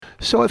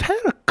So I've had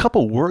a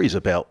couple worries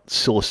about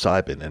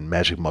psilocybin and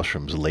magic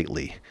mushrooms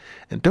lately.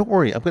 And don't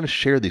worry, I'm going to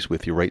share these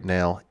with you right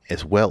now,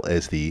 as well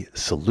as the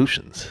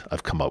solutions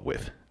I've come up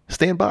with.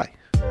 Stand by.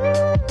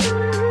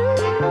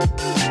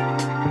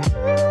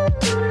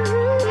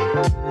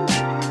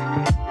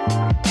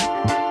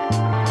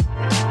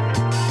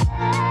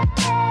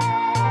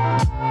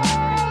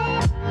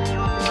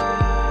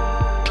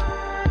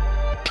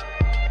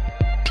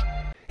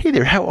 Hey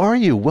there, how are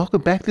you?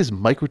 Welcome back. This is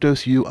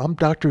Microdose U. I'm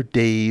Dr.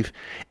 Dave,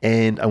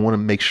 and I want to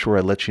make sure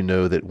I let you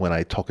know that when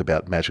I talk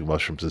about magic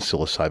mushrooms and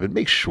psilocybin,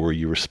 make sure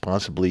you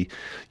responsibly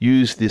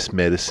use this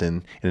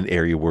medicine in an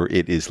area where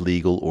it is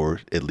legal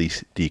or at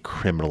least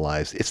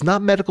decriminalized. It's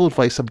not medical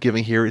advice I'm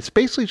giving here. It's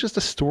basically just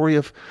a story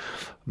of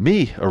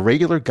me, a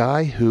regular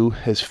guy who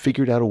has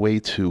figured out a way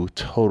to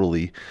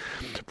totally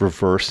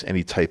reverse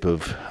any type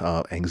of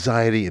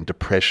anxiety and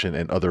depression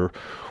and other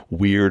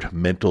weird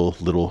mental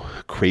little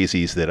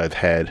crazies that I've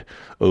had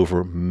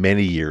over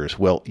many years.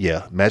 Well,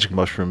 yeah, magic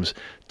mushrooms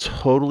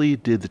totally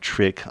did the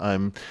trick.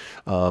 I've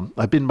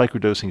been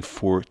microdosing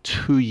for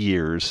 2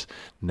 years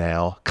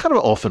now, kind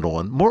of off and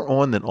on, more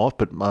on than off,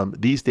 but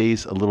these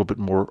days a little bit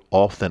more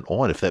off than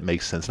on, if that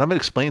makes sense. And I'm going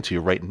to explain to you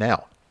right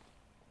now.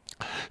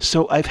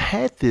 So I've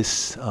had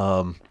this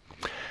kind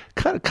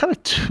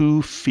of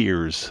two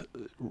fears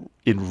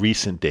in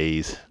recent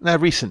days, not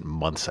recent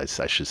months,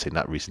 I should say,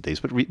 not recent days,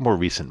 but more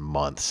recent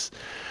months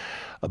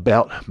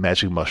about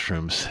magic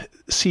mushrooms.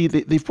 See,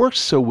 they've worked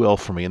so well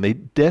for me, and they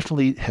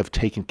definitely have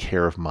taken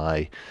care of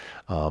my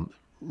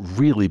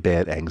really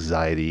bad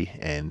anxiety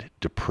and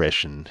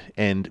depression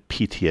and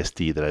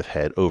PTSD that I've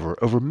had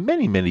over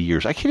many, many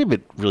years. I can't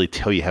even really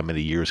tell you how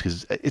many years,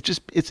 because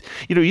it's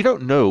you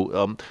don't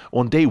know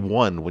on day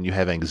one when you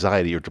have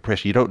anxiety or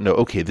depression. You don't know,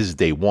 okay, this is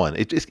day one.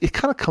 It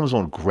kind of comes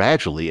on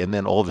gradually, and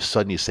then all of a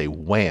sudden you say,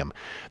 wham,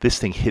 this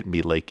thing hit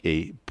me like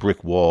a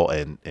brick wall,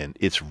 and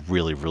it's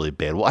really, really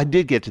bad. Well, I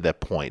did get to that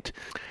point,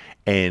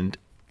 and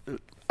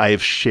I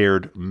have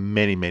shared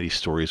many, many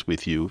stories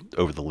with you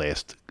over the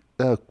last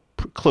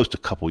close to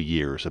a couple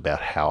years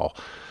about how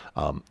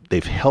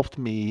they've helped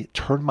me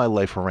turn my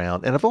life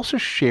around. And I've also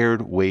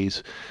shared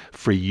ways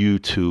for you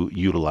to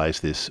utilize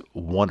this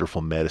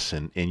wonderful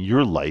medicine in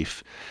your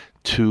life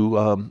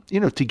to,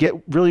 to get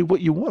really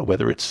what you want,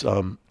 whether it's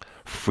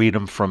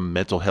freedom from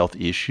mental health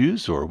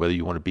issues, or whether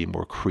you want to be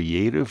more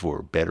creative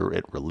or better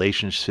at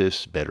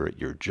relationships, better at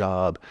your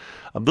job.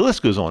 The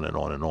list goes on and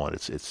on and on.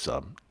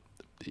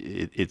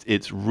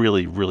 It's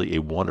really, really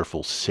a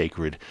wonderful,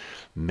 sacred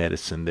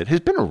medicine that has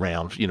been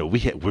around.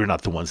 We're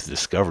not the ones that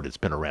discovered it. It's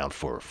been around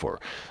for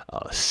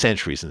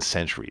centuries and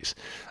centuries,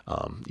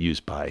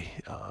 used by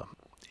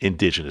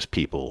indigenous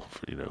people,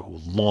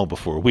 long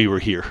before we were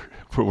here.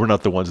 We're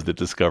not the ones that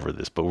discovered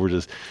this, but we're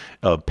just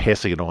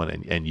passing it on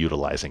and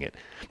utilizing it.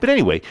 But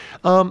anyway,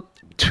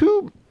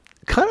 two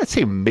kind of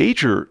say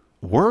major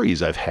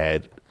worries I've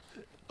had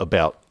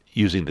about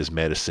using this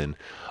medicine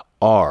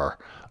are,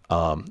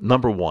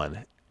 number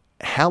one,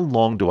 how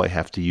long do I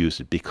have to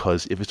use it?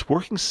 Because if it's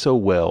working so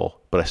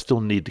well, but I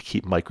still need to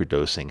keep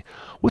microdosing,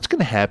 what's going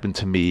to happen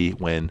to me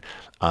when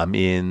I'm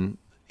in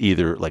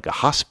either like a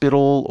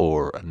hospital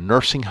or a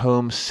nursing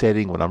home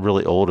setting when I'm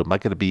really old? Am I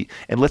going to be,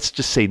 and let's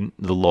just say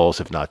the laws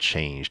have not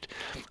changed,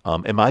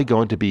 am I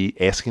going to be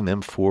asking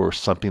them for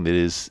something that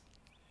is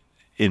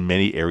in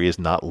many areas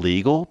not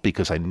legal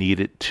because I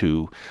need it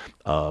to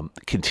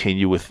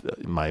continue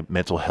with my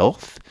mental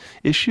health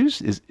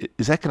issues? Is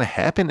that going to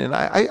happen? And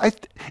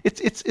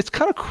it's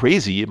kind of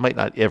crazy. You might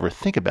not ever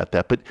think about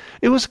that, but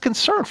it was a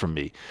concern for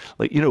me.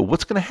 Like,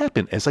 what's going to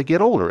happen as I get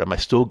older? Am I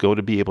still going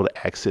to be able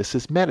to access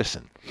this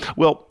medicine?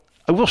 Well,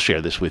 I will share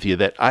this with you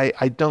that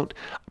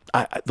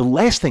the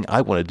last thing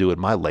I want to do in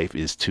my life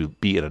is to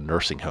be in a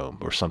nursing home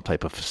or some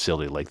type of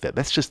facility like that.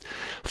 That's just,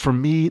 for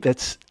me,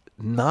 that's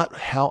not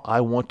how I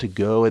want to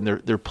go. And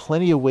there are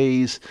plenty of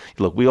ways.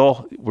 Look,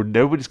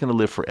 nobody's going to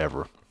live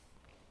forever,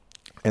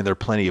 and there are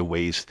plenty of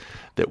ways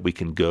that we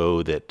can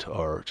go that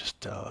are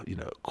just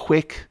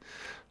quick,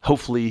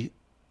 hopefully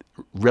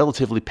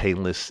relatively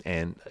painless.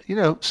 And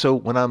so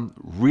when I'm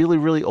really,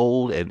 really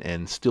old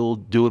and still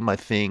doing my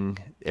thing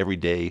every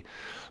day,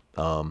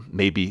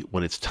 maybe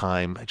when it's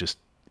time, I just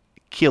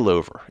keel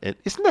over. And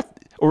isn't that,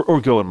 or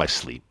go in my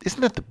sleep?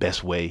 Isn't that the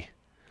best way?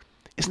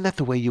 Isn't that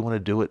the way you want to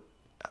do it?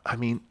 I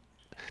mean,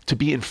 to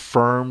be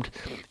infirmed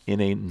in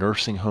a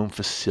nursing home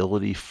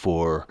facility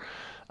for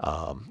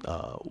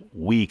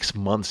weeks,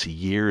 months,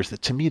 years,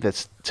 to me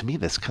that's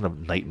kind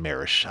of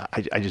nightmarish.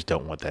 I just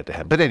don't want that to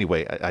happen. But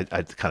anyway,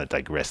 I kind of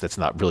digress. That's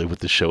not really what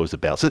the show is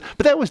about. So,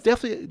 but that was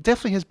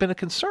definitely has been a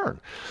concern.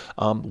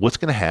 What's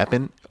going to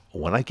happen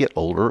when I get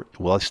older?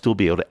 Will I still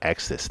be able to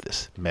access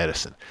this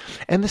medicine?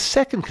 And the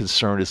second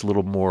concern is a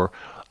little more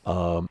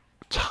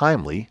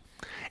timely,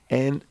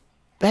 and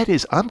that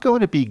is, I'm going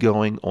to be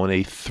going on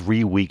a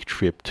 3-week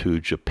trip to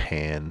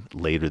Japan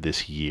later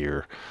this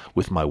year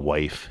with my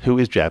wife, who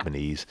is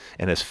Japanese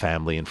and has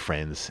family and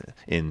friends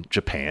in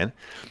Japan.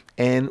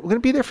 And we're going to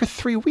be there for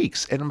 3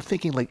 weeks. And I'm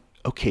thinking, like,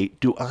 okay,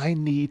 do I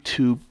need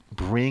to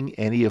bring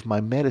any of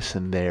my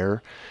medicine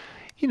there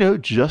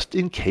just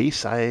in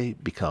case I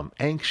become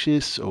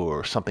anxious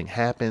or something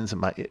happens,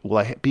 will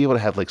I be able to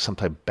have like some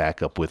type of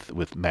backup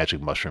with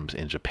magic mushrooms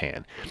in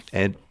Japan?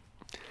 And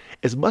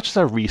as much as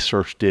I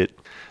researched it,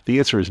 the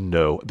answer is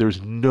no.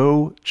 There's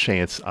no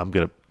chance I'm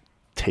going to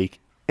take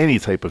any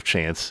type of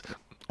chance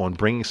on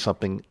bringing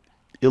something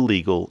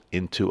illegal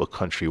into a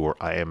country where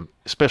I am,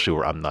 especially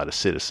where I'm not a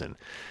citizen.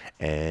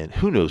 And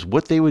who knows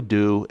what they would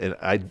do. And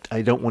I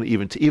don't want to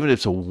even if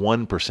it's a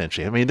 1%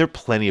 chance. I mean, there are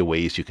plenty of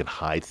ways you can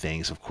hide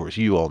things. Of course,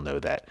 you all know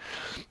that.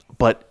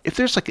 But if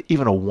there's like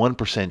even a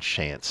 1%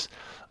 chance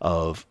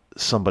of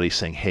somebody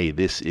saying, hey,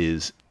 this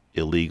is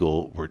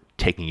illegal, we're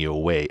taking you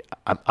away,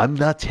 I'm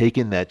not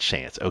taking that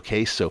chance.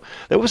 Okay. So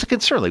that was a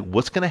concern. Like,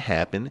 what's going to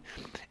happen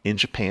in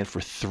Japan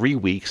for 3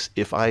 weeks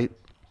if I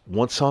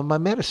want some of my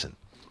medicine?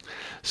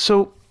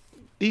 So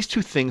these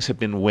two things have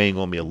been weighing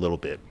on me a little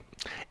bit.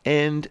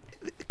 And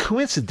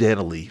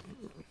coincidentally,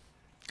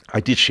 I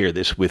did share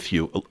this with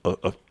you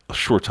a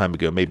short time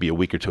ago, maybe a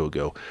week or two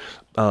ago.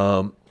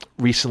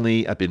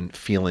 Recently, I've been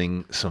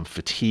feeling some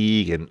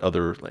fatigue and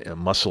other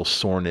muscle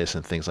soreness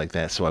and things like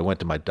that. So I went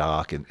to my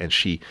doc, and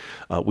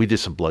we did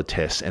some blood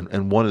tests.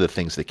 And one of the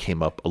things that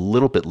came up a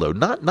little bit low,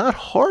 not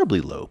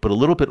horribly low, but a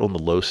little bit on the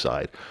low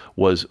side,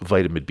 was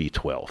vitamin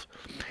B12.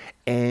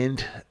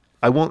 And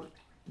I won't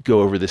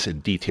go over this in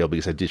detail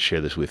because I did share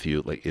this with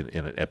you like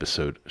in an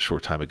episode a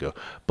short time ago.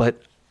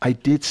 But I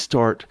did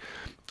start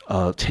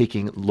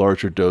taking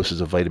larger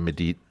doses of vitamin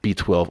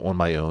B12 on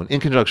my own in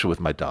conjunction with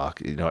my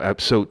doc.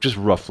 So just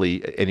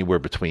roughly anywhere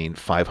between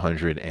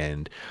 500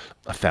 and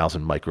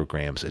 1,000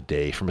 micrograms a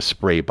day from a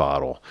spray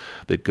bottle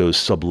that goes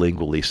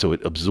sublingually, so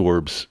it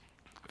absorbs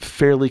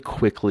fairly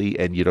quickly,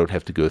 and you don't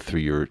have to go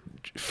through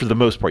for the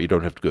most part, you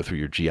don't have to go through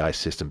your GI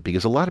system,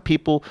 because a lot of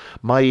people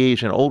my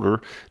age and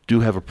older do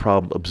have a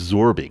problem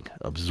absorbing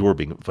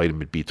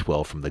vitamin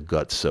B12 from the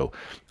gut. So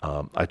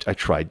I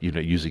tried,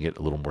 using it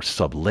a little more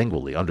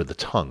sublingually under the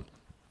tongue.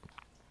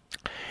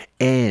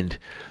 And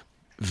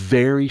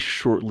very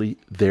shortly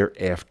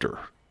thereafter,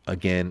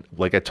 again,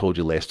 like I told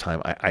you last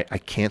time, I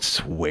can't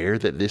swear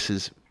that this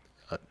is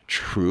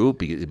true,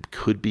 because it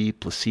could be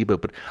placebo,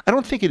 but I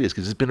don't think it is,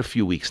 because it's been a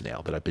few weeks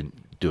now that I've been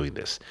doing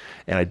this,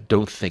 and I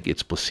don't think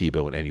it's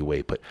placebo in any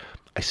way. But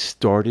I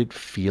started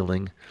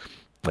feeling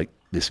like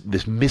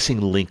this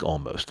missing link,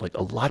 almost like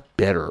a lot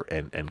better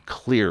and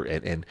clear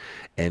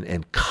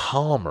and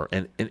calmer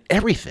and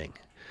everything.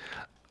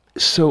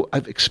 So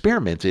I've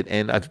experimented,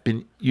 and I've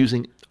been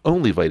using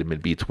only vitamin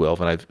B12,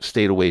 and I've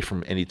stayed away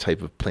from any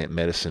type of plant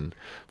medicine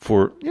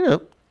for a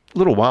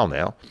little while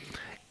now.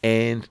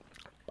 And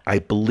I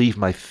believe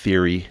my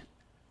theory,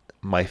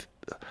 my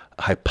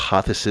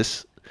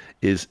hypothesis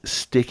is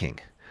sticking.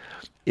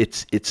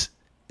 This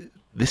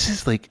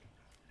is like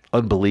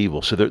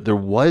unbelievable. So there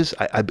was,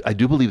 I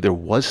do believe there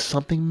was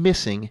something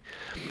missing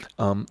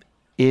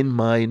in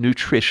my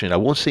nutrition. I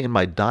won't say in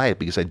my diet,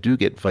 because I do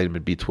get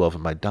vitamin B12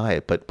 in my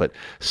diet, but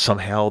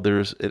somehow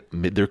there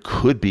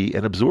could be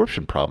an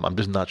absorption problem. I'm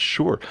just not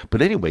sure.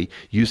 But anyway,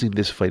 using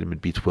this vitamin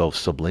B12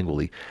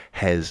 sublingually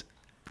has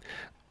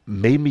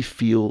made me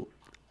feel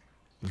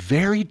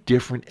very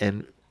different,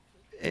 and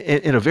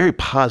in a very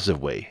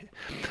positive way,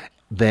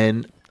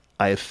 than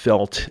I have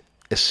felt,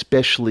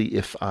 especially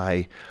if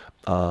I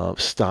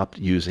stopped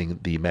using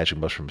the magic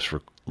mushrooms for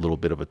a little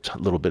bit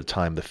of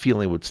time. The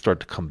feeling would start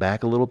to come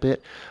back a little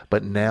bit.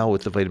 But now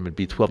with the vitamin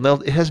B12, now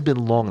it hasn't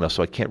been long enough,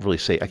 so I can't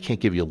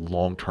give you a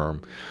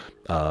long-term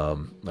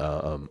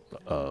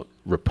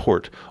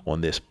report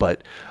on this.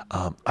 But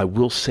I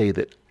will say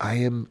that I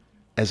am,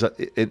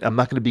 I'm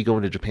not going to be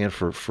going to Japan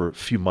for a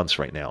few months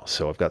right now,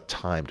 so I've got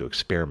time to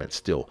experiment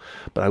still.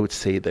 But I would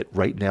say that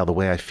right now, the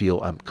way I feel,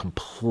 I'm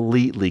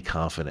completely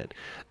confident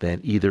that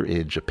either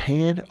in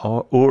Japan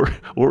or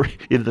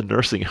in the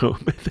nursing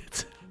home.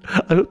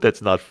 I hope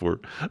that's not for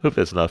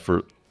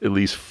at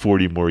least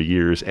 40 more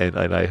years, and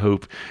I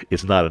hope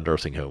it's not a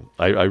nursing home.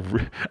 I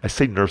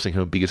say nursing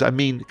home because I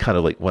mean kind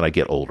of like when I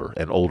get older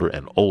and older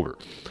and older.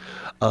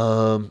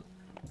 I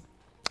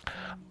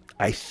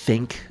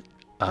think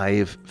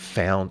I've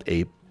found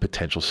a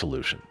potential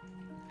solution.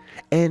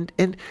 And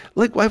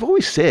like I've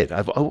always said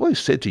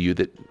to you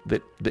that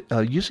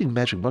using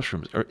magic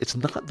mushrooms, it's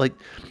not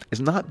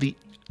the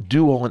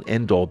do all and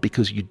end all,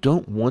 because you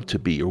don't want to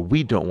be, or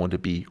we don't want to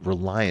be,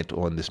 reliant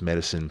on this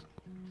medicine.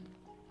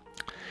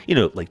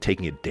 Like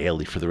taking it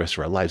daily for the rest of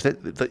our lives.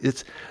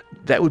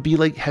 That would be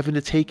like having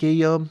to take a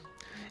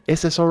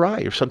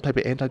SSRI or some type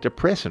of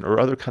antidepressant or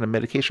other kind of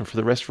medication for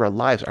the rest of our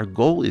lives. Our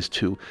goal is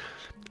to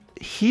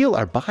heal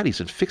our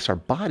bodies and fix our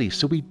bodies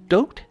so we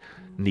don't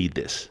need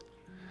this.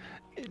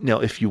 Now,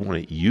 if you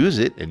want to use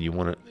it and you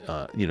want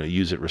to,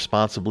 use it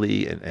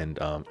responsibly and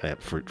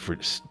for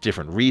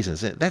different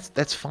reasons,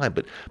 that's fine.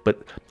 But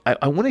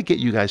I want to get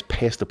you guys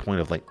past the point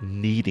of like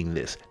needing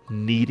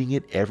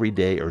it every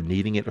day, or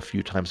needing it a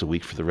few times a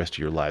week for the rest of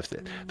your lives.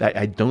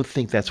 I don't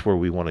think that's where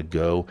we want to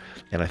go,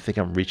 and I think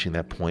I'm reaching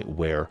that point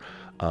where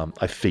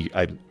I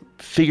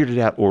figured it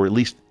out, or at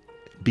least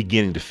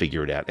beginning to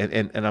figure it out.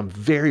 And I'm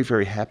very,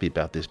 very happy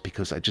about this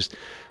because I just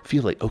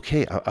feel like,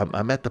 okay,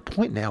 I'm at the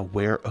point now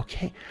where,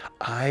 okay,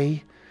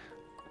 I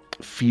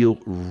feel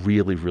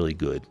really, really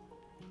good.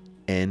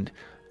 And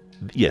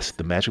yes,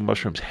 the magic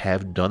mushrooms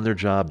have done their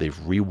job. They've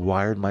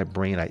rewired my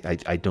brain.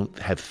 I don't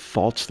have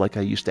thoughts like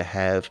I used to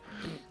have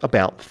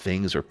about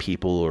things or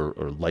people or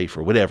life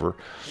or whatever.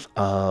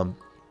 But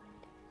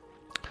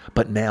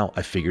now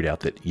I figured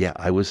out that, yeah,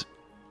 I was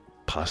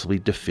possibly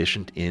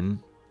deficient in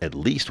at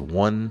least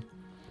one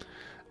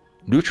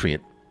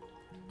nutrient,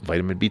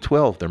 vitamin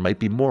B12. There might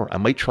be more. I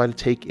might try to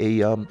take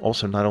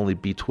also not only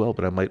B12,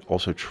 but I might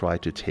also try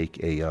to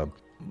take a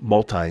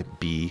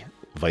multi-B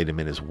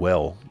vitamin as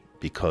well,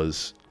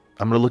 because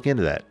I'm going to look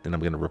into that and I'm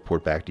going to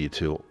report back to you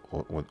too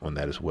on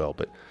that as well.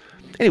 But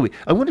anyway,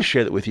 I want to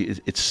share that with you.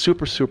 It's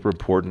super, super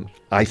important,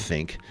 I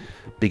think,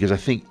 because I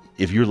think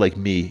if you're like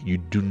me, you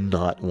do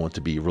not want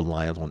to be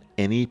reliant on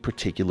any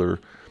particular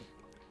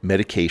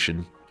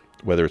medication,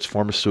 whether it's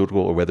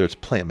pharmaceutical or whether it's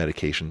plant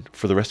medication,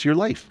 for the rest of your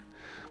life.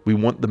 We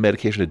want the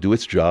medication to do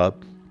its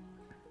job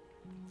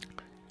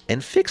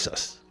and fix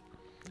us.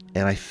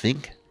 And I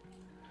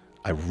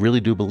really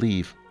do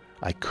believe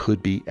I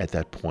could be at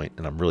that point,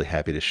 and I'm really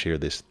happy to share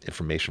this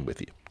information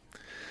with you.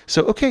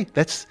 So, okay,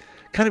 that's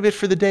kind of it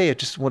for the day. I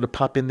just want to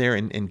pop in there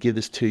and give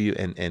this to you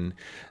and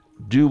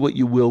do what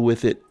you will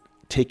with it.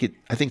 Take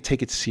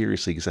it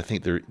seriously, because I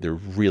think there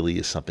really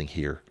is something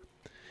here.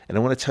 And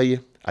I want to tell you,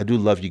 I do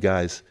love you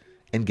guys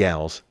and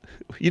gals.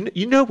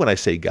 You know when I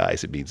say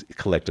guys, it means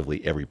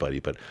collectively everybody,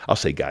 but I'll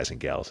say guys and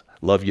gals.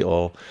 Love you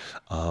all.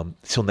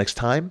 Till next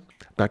time,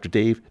 Dr.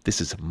 Dave, this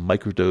is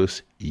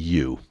Microdose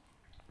U.